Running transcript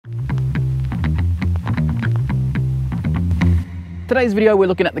today's video we're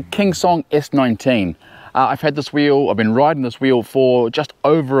looking at the Kingsong S19. I've had this wheel, I've been riding this wheel for just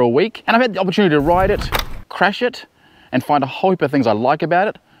over a week, and I've had the opportunity to ride it, crash it, and find a whole heap of things I like about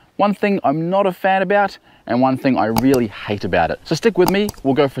it. One thing I'm not a fan about, and one thing I really hate about it. So stick with me,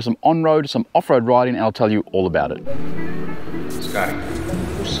 we'll go for some on-road, some off-road riding, and I'll tell you all about it. Scotty.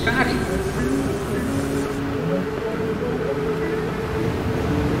 Oh, Scotty.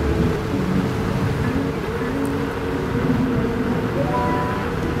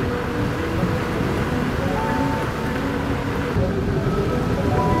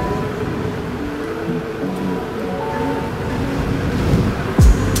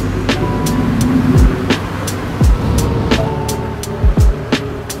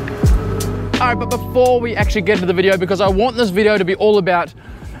 But before we actually get into the video, because I want this video to be all about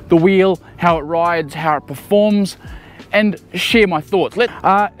the wheel, how it rides, how it performs, and share my thoughts.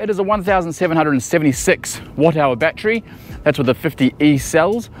 It is a 1776 watt-hour battery. That's with the 50E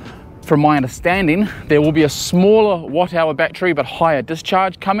cells. From my understanding, there will be a smaller watt-hour battery but higher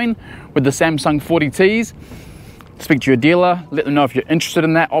discharge coming with the Samsung 40Ts. Speak to your dealer, let them know if you're interested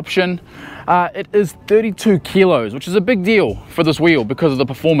in that option. It is 32 kilos, which is a big deal for this wheel because of the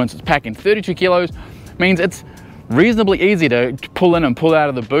performance it's packing. 32 kilos means it's reasonably easy to pull in and pull out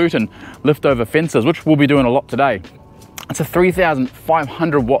of the boot and lift over fences, which we'll be doing a lot today. It's a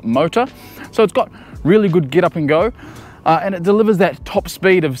 3,500 watt motor, so it's got really good get up and go, and it delivers that top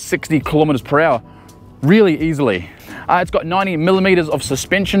speed of 60 kilometers per hour really easily. It's got 90 millimeters of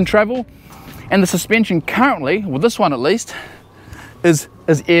suspension travel, and the suspension currently, with this one at least, is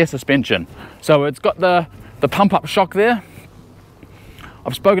air suspension. So it's got the pump up shock there.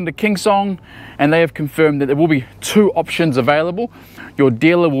 I've spoken to Kingsong and they have confirmed that there will be two options available. Your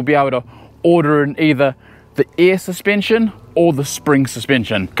dealer will be able to order in either the air suspension or the spring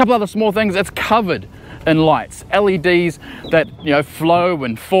suspension. A couple other small things, it's covered in lights, LEDs that flow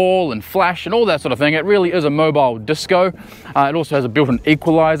and fall and flash and all that sort of thing. It really is a mobile disco. It also has a built-in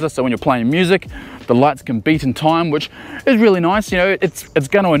equalizer, so when you're playing music, the lights can beat in time, which is really nice. It's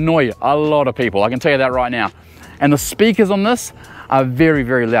going to annoy a lot of people, I can tell you that right now. And the speakers on this are very,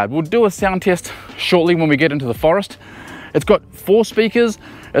 very loud. We'll do a sound test shortly when we get into the forest. It's got 4 speakers,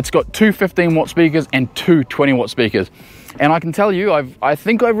 it's got 2 15-watt speakers and 2 20-watt speakers. And I can tell you, I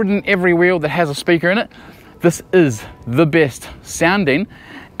think I've ridden every wheel that has a speaker in it. This is the best sounding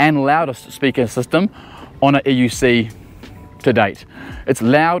and loudest speaker system on an EUC to date. It's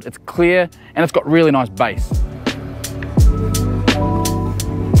loud, it's clear, and it's got really nice bass.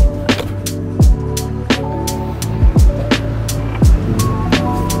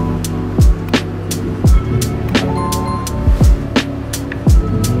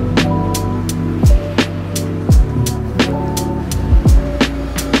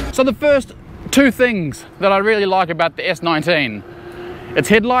 So the first 2 things that I really like about the S19, its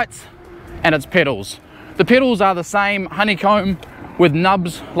headlights and its pedals. The pedals are the same honeycomb with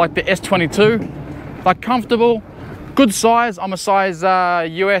nubs like the S22. They're comfortable, good size. I'm a size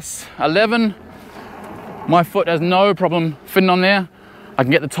US 11. My foot has no problem fitting on there. I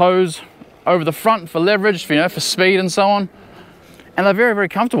can get the toes over the front for leverage, for speed and so on. And they're very, very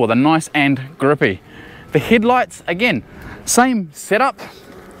comfortable. They're nice and grippy. The headlights, again, same setup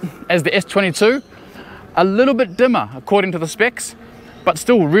as the S22, a little bit dimmer according to the specs, but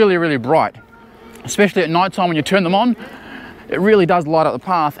still really, really bright. Especially at night time when you turn them on, it really does light up the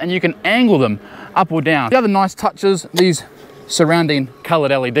path, and you can angle them up or down. The other nice touches, these surrounding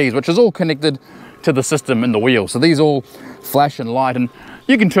colored LEDs, which is all connected to the system in the wheel. So these all flash and light, and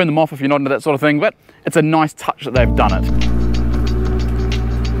you can turn them off if you're not into that sort of thing, but it's a nice touch that they've done it.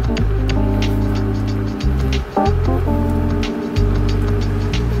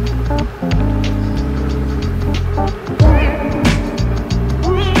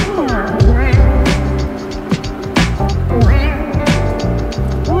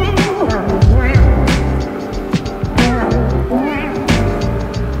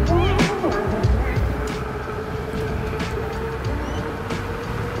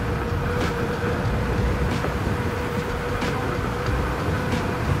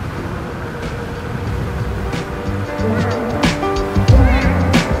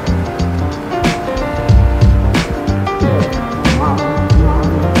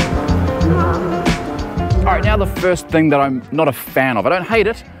 Now the first thing that I'm not a fan of, I don't hate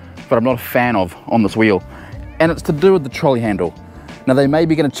it, but I'm not a fan of on this wheel, and it's to do with the trolley handle. Now they may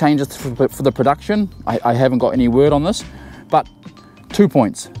be going to change this for the production. I haven't got any word on this, but 2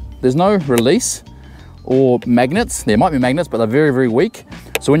 points. There's no release or magnets. There might be magnets, but they're very, very weak.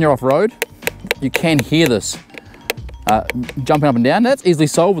 So when you're off road, you can hear this jumping up and down. That's easily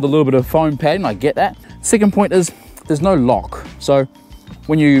solved with a little bit of foam padding, I get that. Second point is there's no lock. So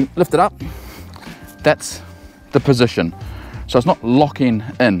when you lift it up, that's the position. So it's not locking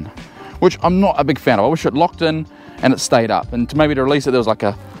in, which I'm not a big fan of. I wish it locked in and it stayed up. And maybe to release it, there was like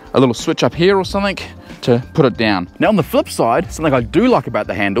a little switch up here or something to put it down. Now on the flip side, something I do like about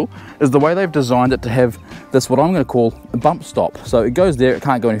the handle is the way they've designed it to have this, what I'm gonna call a bump stop. So it goes there, it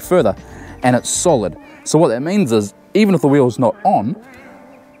can't go any further, and it's solid. So what that means is, even if the wheel's not on,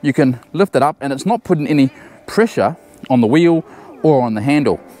 you can lift it up and it's not putting any pressure on the wheel or on the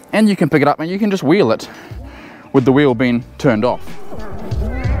handle. And you can pick it up and you can just wheel it with the wheel being turned off.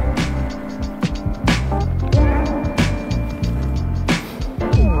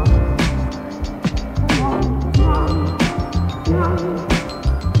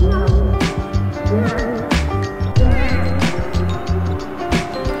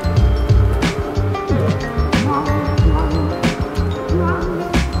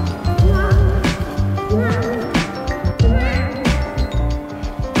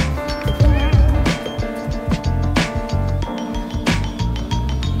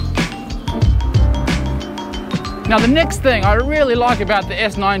 Now the next thing I really like about the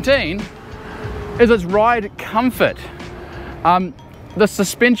S19 is its ride comfort. The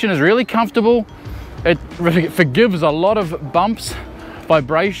suspension is really comfortable. It forgives a lot of bumps,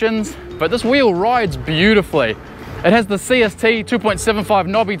 vibrations, but this wheel rides beautifully. It has the CST 2.75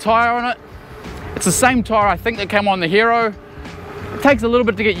 knobby tire on it. It's the same tire I think that came on the Hero. It takes a little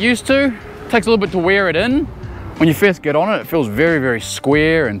bit to get used to. It takes a little bit to wear it in. When you first get on it, it feels very, very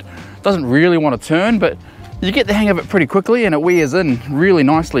square and doesn't really want to turn, but you get the hang of it pretty quickly and it wears in really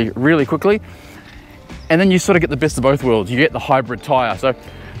nicely, really quickly. And then you sort of get the best of both worlds. You get the hybrid tire, so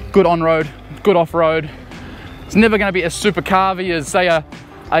good on-road, good off-road. It's never going to be as super carvy as, say,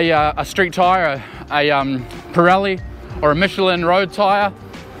 a street tire, a Pirelli or a Michelin road tire,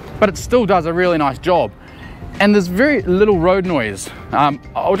 but it still does a really nice job. And there's very little road noise.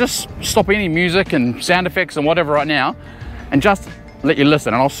 I'll just stop any music and sound effects and whatever right now and just let you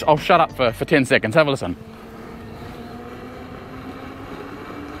listen, and I'll shut up for 10 seconds. Have a listen.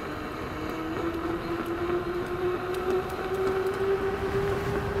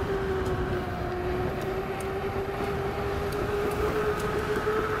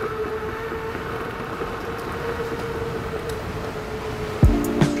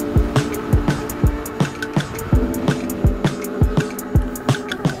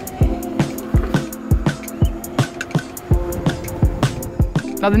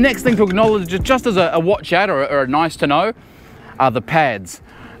 Now the next thing to acknowledge, just as a watch out or a nice to know, are the pads.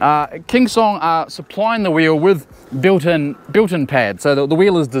 Kingsong are supplying the wheel with built-in pads, so the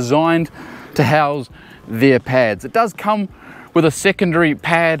wheel is designed to house their pads. It does come with a secondary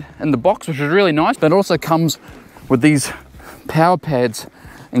pad in the box, which is really nice, but it also comes with these power pads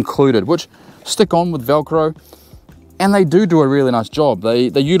included, which stick on with Velcro, and they do a really nice job. They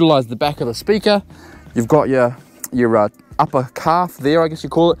utilize the back of the speaker. You've got your upper calf there, I guess you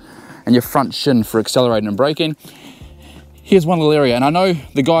call it, and your front shin for accelerating and braking. Here's one little area, and I know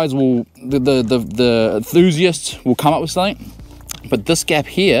the guys will, the enthusiasts will come up with something, but this gap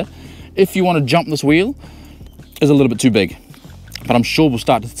here, if you want to jump this wheel, is a little bit too big. But I'm sure we'll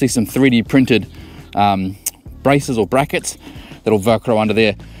start to see some 3D printed braces or brackets that'll Velcro under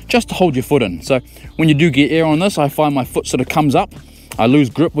there just to hold your foot in. So when you do get air on this, I find my foot sort of comes up, I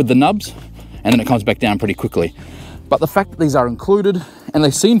lose grip with the nubs, and then it comes back down pretty quickly. But the fact that these are included, and they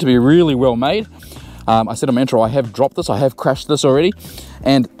seem to be really well made. I said in my intro, I have dropped this, I have crashed this already,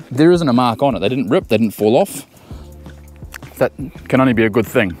 and there isn't a mark on it. They didn't rip, they didn't fall off. That can only be a good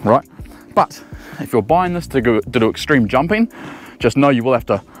thing, right? But if you're buying this to do extreme jumping, just know you will have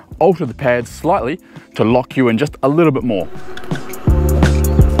to alter the pads slightly to lock you in just a little bit more.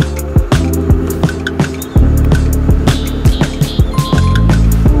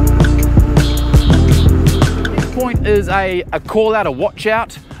 Is a call out, a watch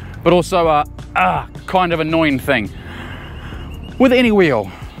out, but also a kind of annoying thing. With any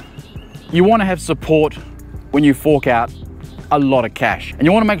wheel, you want to have support when you fork out a lot of cash, and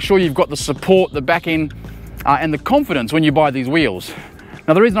you want to make sure you've got the support, the backing, and the confidence when you buy these wheels.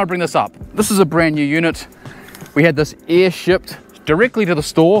 Now the reason I bring this up, this is a brand new unit. We had this air shipped directly to the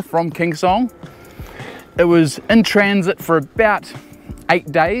store from Kingsong. It was in transit for about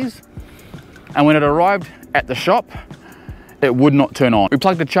 8 days, and when it arrived at the shop, it would not turn on. We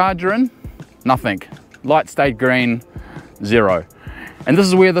plugged the charger in, nothing. Light stayed green, 0. And this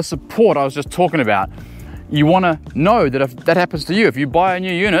is where the support I was just talking about. You want to know that if that happens to you, if you buy a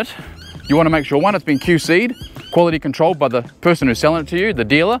new unit, you want to make sure, one, it's been QC'd, quality controlled by the person who's selling it to you, the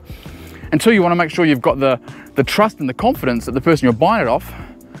dealer, and two, you want to make sure you've got the trust and the confidence that the person you're buying it off,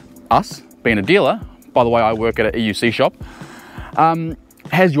 us, being a dealer, by the way, I work at an EUC shop,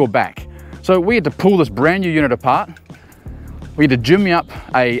 has your back. So we had to pull this brand new unit apart. We had to jimmy up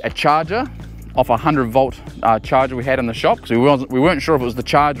a charger off a 100-volt charger we had in the shop, because we weren't sure if it was the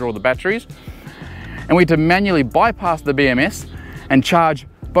charger or the batteries. And we had to manually bypass the BMS and charge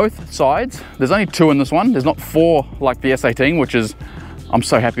both sides. There's only 2 in this one. There's not 4 like the S18, which is I'm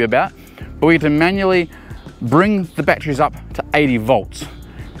so happy about. But we had to manually bring the batteries up to 80 volts,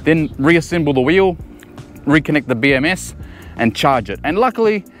 then reassemble the wheel, reconnect the BMS and charge it. And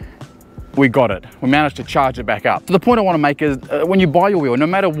luckily we got it. We managed to charge it back up. So the point I want to make is when you buy your wheel, no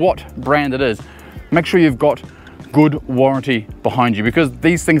matter what brand it is, make sure you've got good warranty behind you, because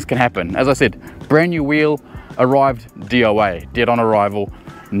these things can happen. As I said, brand new wheel arrived DOA, dead on arrival,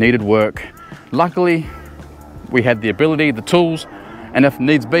 needed work. Luckily we had the ability, the tools, and if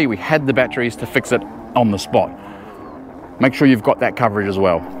needs be, we had the batteries to fix it on the spot. Make sure you've got that coverage as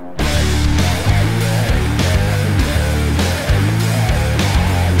well.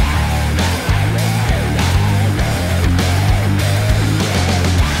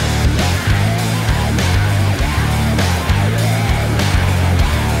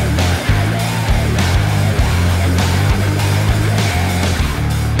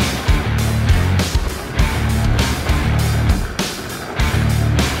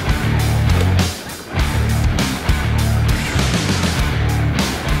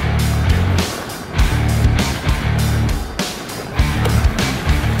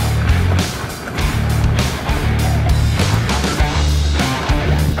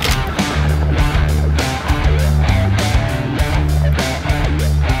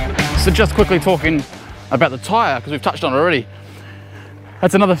 So just quickly talking about the tyre, because we've touched on it already.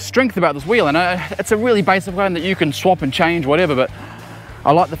 That's another strength about this wheel, and it's a really basic one that you can swap and change, whatever, but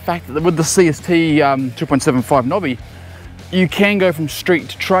I like the fact that with the CST 2.75 knobby, you can go from street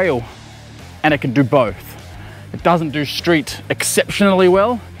to trail, and it can do both. It doesn't do street exceptionally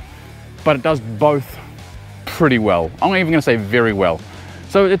well, but it does both pretty well. I'm not even going to say very well.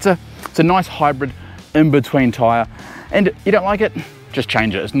 So it's a nice hybrid in-between tyre, and you don't like it, just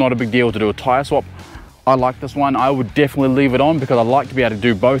change it. It's not a big deal to do a tyre swap. I like this one. I would definitely leave it on because I like to be able to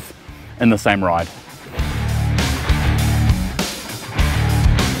do both in the same ride.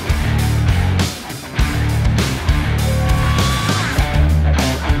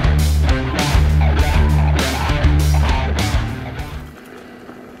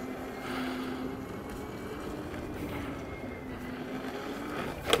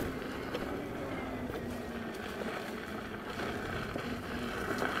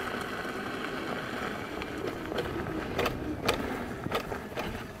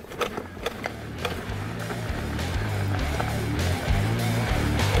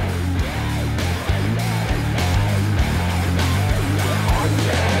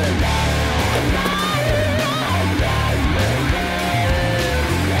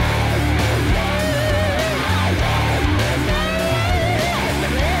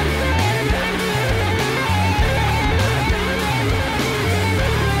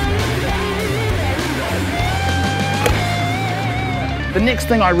 The next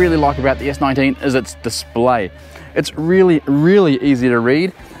thing I really like about the S19 is its display. It's really easy to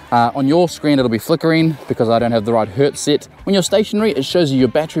read. On your screen it'll be flickering because I don't have the right hertz set. When you're stationary, it shows you your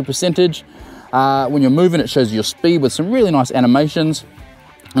battery percentage. When you're moving, it shows you your speed with some really nice animations.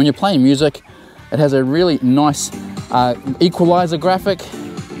 When you're playing music, it has a really nice equalizer graphic.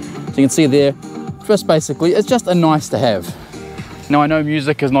 So you can see there, just basically, it's just a nice to have. Now I know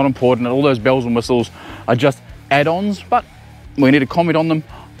music is not important and all those bells and whistles are just add-ons, but we need to comment on them.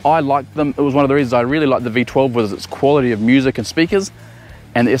 I like them. It was one of the reasons I really like the V12 was its quality of music and speakers,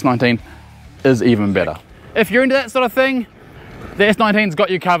 and the S19 is even better. If you're into that sort of thing, the S19's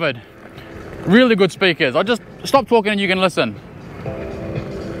got you covered. Really good speakers. I'll just stop talking and you can listen.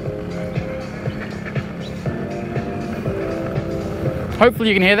 Hopefully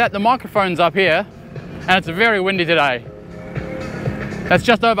you can hear that. The microphone's up here and it's very windy today. That's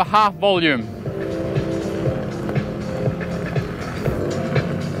just over half volume.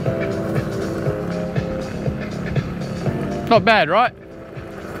 Not bad, right?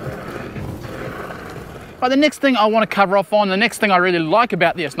 But the next thing I want to cover off on, the next thing I really like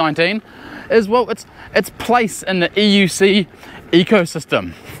about the S19 is, well, its place in the EUC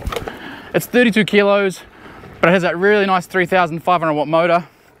ecosystem. It's 32 kilos, but it has that really nice 3,500 watt motor,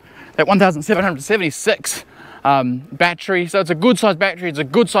 that 1,776 battery. So it's a good size battery, it's a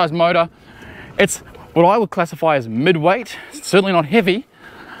good size motor. It's what I would classify as mid-weight. It's certainly not heavy.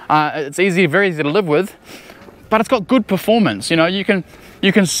 It's very easy to live with. But it's got good performance. You know, you can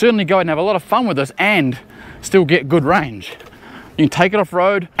certainly go and have a lot of fun with this and still get good range. you can take it off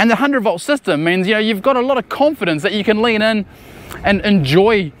road. And the 100-volt system means, you know, you've got a lot of confidence that you can lean in and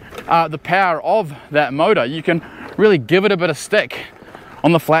enjoy the power of that motor. You can really give it a bit of stick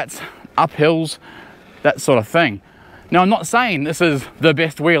on the flats, up hills, that sort of thing. Now, I'm not saying this is the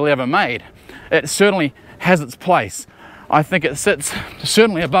best wheel ever made. It certainly has its place. I think it sits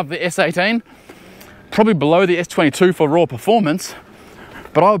certainly above the S18, probably below the S22 for raw performance,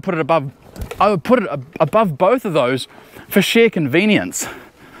 but I would put it above both of those for sheer convenience,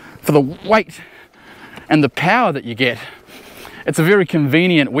 for the weight and the power that you get. It's a very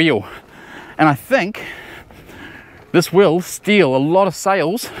convenient wheel, and I think this will steal a lot of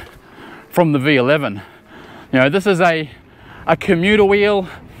sales from the V11. You know, this is a commuter wheel.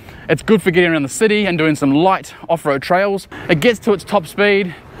 It's good for getting around the city and doing some light off-road trails. It gets to its top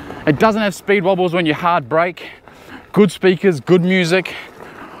speed. It doesn't have speed wobbles when you hard brake. Good speakers, good music,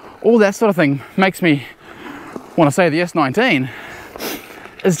 all that sort of thing makes me want to say the S19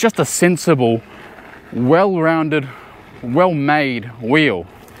 is just a sensible, well-rounded, well-made wheel.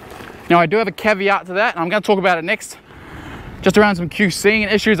 Now, I do have a caveat to that, and I'm going to talk about it next, just around some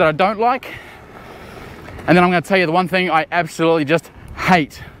QCing issues that I don't like. And then I'm going to tell you the one thing I absolutely just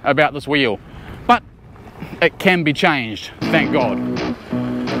hate about this wheel. But it can be changed, thank God.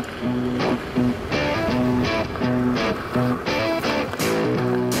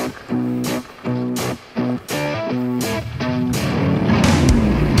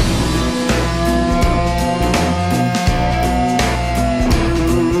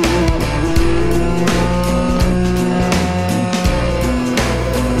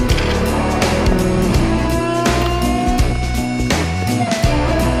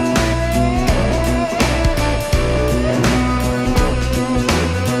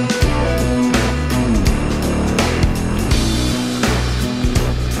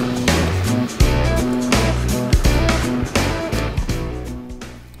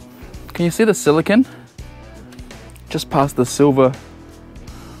 Can you see the silicon? Just past the silver.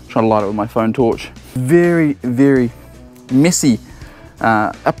 I'm trying to light it with my phone torch. Very, very messy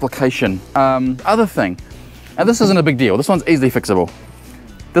application. Other thing, and this isn't a big deal. This one's easily fixable.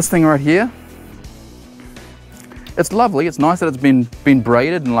 This thing right here, it's lovely. It's nice that it's been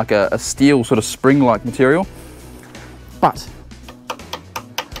braided in like a steel sort of spring-like material. But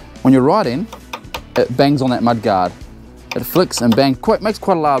when you're riding, it bangs on that mud guard. It flicks and bangs, makes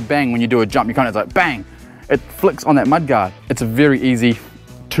quite a loud bang when you do a jump. You kind of like bang, it flicks on that mud guard. It's a very easy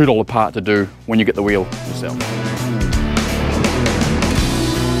 $2 part to do when you get the wheel yourself.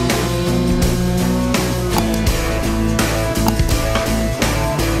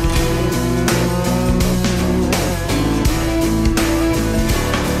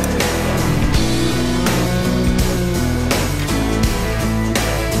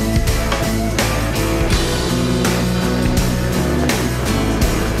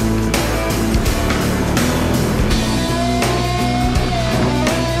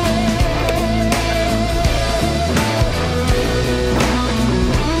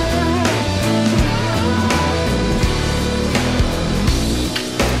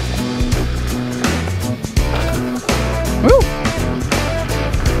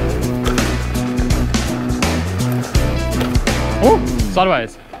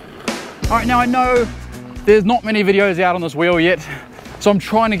 Sideways. All right, now I know there's not many videos out on this wheel yet, so I'm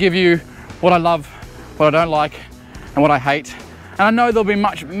trying to give you what I love, what I don't like, and what I hate. And I know there'll be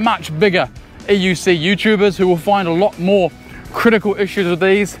much bigger EUC YouTubers who will find a lot more critical issues with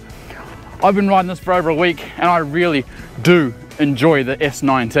these. I've been riding this for over a week, and I really do enjoy the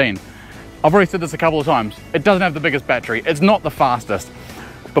S19. I've already said this a couple of times. It doesn't have the biggest battery. It's not the fastest.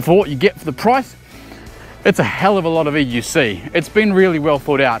 But for what you get for the price, it's a hell of a lot of EUC. It's been really well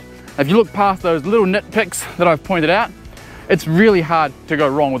thought out. If you look past those little nitpicks that I've pointed out, it's really hard to go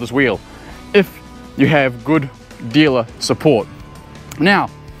wrong with this wheel if you have good dealer support. Now,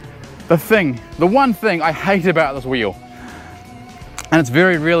 the one thing I hate about this wheel, and it's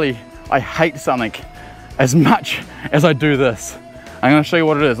very rarely I hate something as much as I do this. I'm going to show you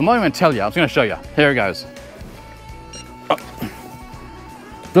what it is. I'm not even going to tell you, I'm just going to show you. Here it goes.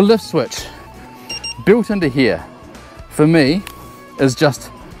 The lift switch built into here, for me, is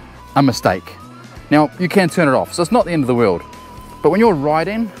just a mistake. Now, you can turn it off, so it's not the end of the world. But when you're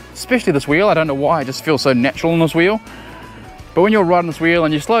riding, especially this wheel, I don't know why, it just feels so natural on this wheel. But when you're riding this wheel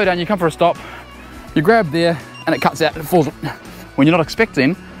and you slow down, you come for a stop, you grab there and it cuts out and it falls. When you're not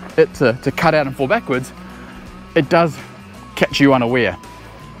expecting it to cut out and fall backwards, it does catch you unaware,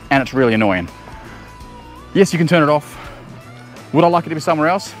 and it's really annoying. Yes, you can turn it off. Would I like it to be somewhere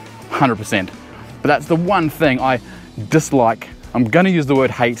else? 100%. But that's the one thing I dislike. I'm going to use the word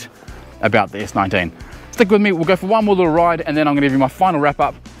hate about the S19. Still stick with me. We'll go for one more little ride and then I'm gonna give you my final wrap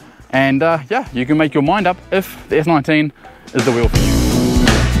up. And yeah, you can make your mind up if the S19 is the wheel for you.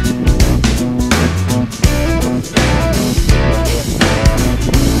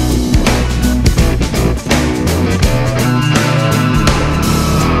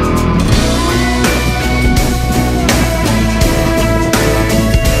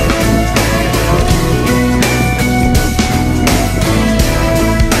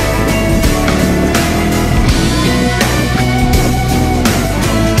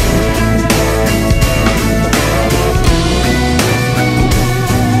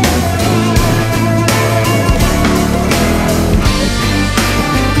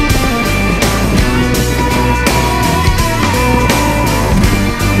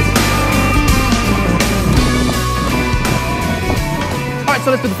 So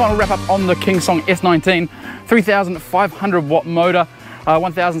let's do the final wrap up on the Kingsong S19. 3,500 watt motor,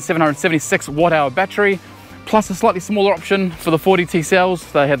 1,776 watt hour battery, plus a slightly smaller option for the 40T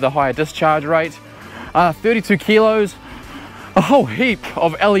cells. They have the higher discharge rate. 32 kilos, a whole heap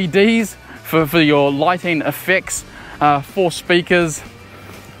of LEDs for your lighting effects, 4 speakers,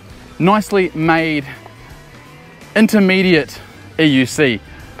 nicely made intermediate EUC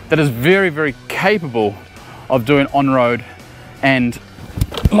that is very, very capable of doing on-road and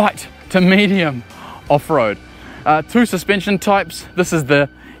light to medium off-road. 2 suspension types. This is the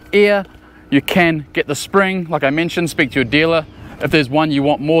air. You can get the spring, like I mentioned. Speak to your dealer if there's one you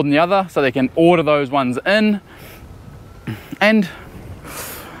want more than the other, so they can order those ones in. And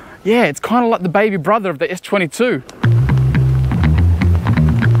yeah, it's kind of like the baby brother of the S22.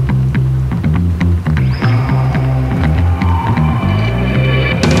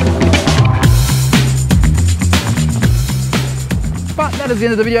 But that is the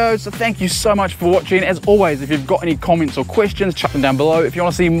end of the video, so thank you so much for watching. As always, if you've got any comments or questions, chuck them down below. If you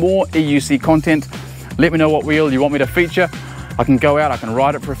want to see more EUC content, let me know what wheel you want me to feature. I can go out, I can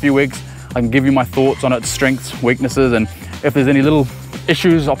ride it for a few weeks, I can give you my thoughts on its strengths, weaknesses, and if there's any little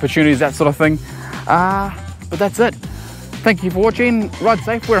issues, opportunities, that sort of thing. But that's it. Thank you for watching. Ride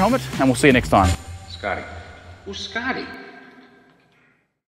safe, wear a helmet, and we'll see you next time. Scotty. Who's Scotty?